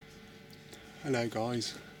Hello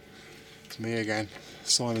guys, it's me again,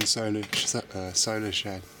 Simon Solar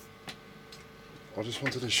Shed. I just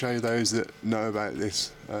wanted to show those that know about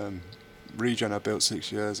this regen I built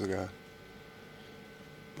 6 years ago.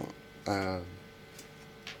 I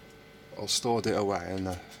stored it away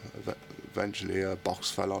and eventually a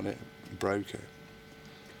box fell on it and broke it.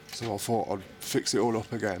 So I thought I'd fix it all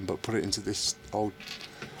up again but put it into this old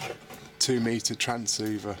 2-meter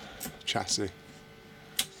transceiver chassis.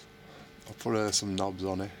 I put some knobs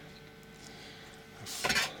on it.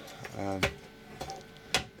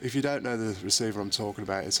 If you don't know the receiver I'm talking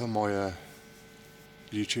about, it's on my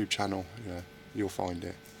YouTube channel. Yeah, you'll find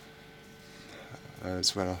it.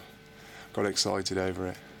 It's when I got excited over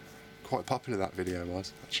it. Quite popular that video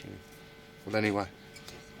was, actually. Well, anyway,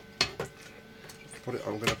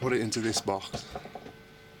 I'm going to put it into this box,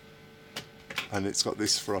 and it's got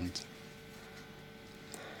this front.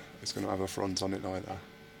 It's going to have a front on it like that.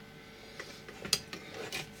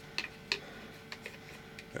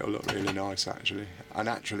 It'll look really nice actually, and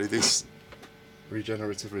actually this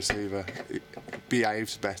regenerative receiver, it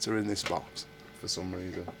behaves better in this box for some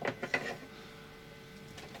reason.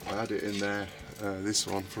 I had it in there, this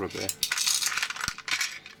one, for a bit.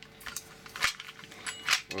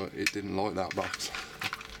 Well, it didn't like that box.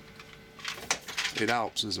 It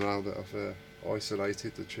helps as well that I've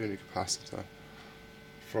isolated the tuning capacitor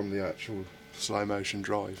from the actual slow motion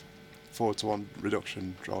drive, 4:1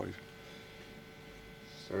 reduction drive.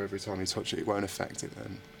 So every time you touch it, it won't affect it,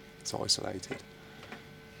 and it's isolated.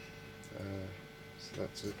 So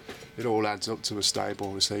that's it. It all adds up to a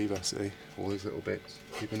stable receiver, see? All these little bits,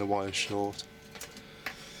 keeping the wires short.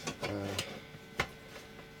 But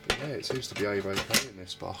yeah, it seems to behave okay in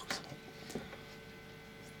this box.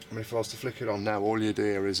 I mean, if I was to flick it on now, all you'd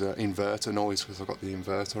hear is an inverter noise, because I've got the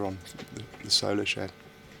inverter on the solar shed.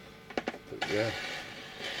 But yeah,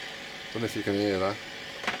 don't know if you can hear that.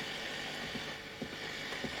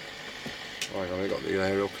 Hang on, I haven't got the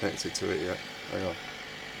aerial connected to it yet. Hang on.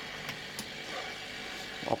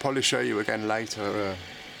 I'll probably show you again later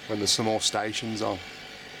when there's some more stations on.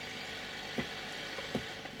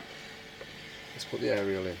 Let's put the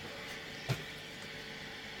aerial in.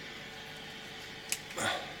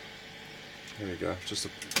 Here we go. Just a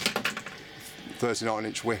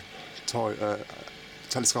 39-inch whip,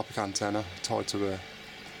 telescopic antenna tied to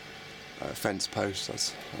a fence post,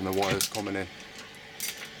 and the wires coming in.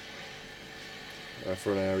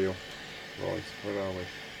 For an aerial. Right, where are we?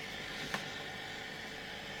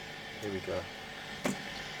 Here we go.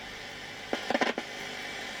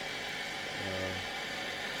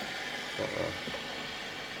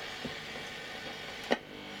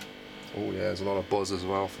 Oh yeah, there's a lot of buzz as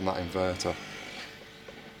well from that inverter.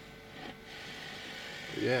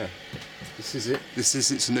 But yeah, this is it. This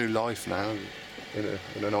is its new life now in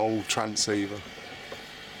an old transceiver.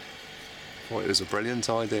 I thought it was a brilliant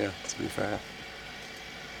idea, to be fair.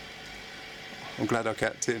 I'm glad I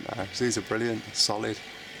kept it now, because these are brilliant, solid.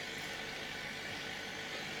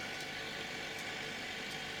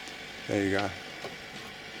 There you go.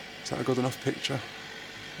 Is that a good enough picture?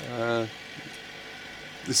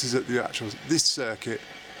 This is at the actual, this circuit,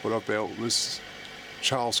 what I built was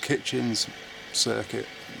Charles Kitchen's circuit,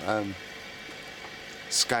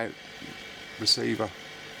 Scout receiver,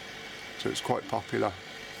 so it's quite popular.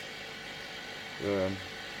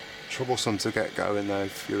 Troublesome to get going though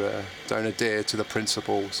if you don't adhere to the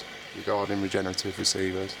principles regarding regenerative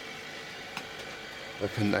receivers. They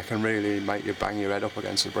can really make you bang your head up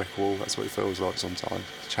against a brick wall. That's what it feels like sometimes,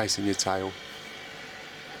 chasing your tail.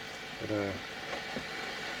 But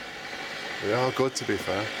they are good, to be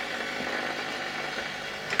fair.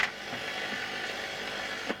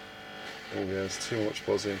 Oh yeah, there's too much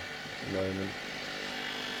buzzing at the moment.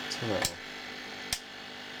 Turn that off.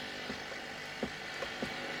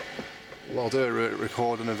 Well, I'll do a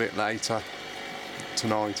recording of it later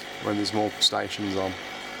tonight when there's more stations on.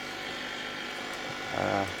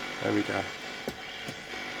 There we go.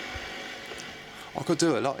 I could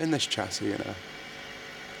do a lot in this chassis, you know.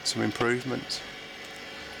 Some improvements.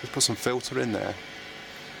 Just put some filter in there.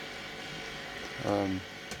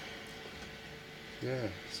 Yeah,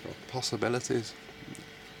 it's got possibilities.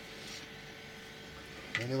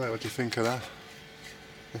 Anyway, what do you think of that?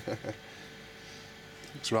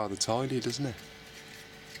 Looks rather tidy, doesn't it?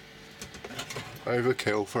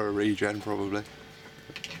 Overkill for a regen, probably.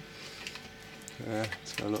 Yeah,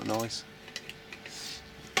 it's gonna look nice.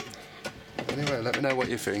 Anyway, let me know what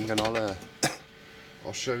you think, and I'll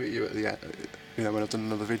show it you at the end. You know, when I've done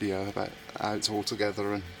another video about how it's all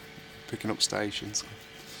together and picking up stations.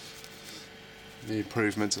 The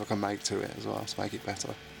improvements I can make to it as well to make it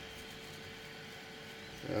better.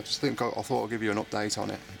 Yeah, I just think I thought I'd give you an update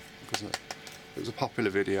on it, because it was a popular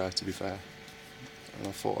video, to be fair, and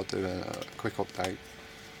I thought I'd do a quick update.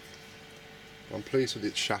 I'm pleased with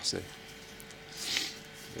its chassis.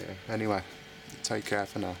 Yeah, anyway, take care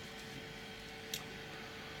for now.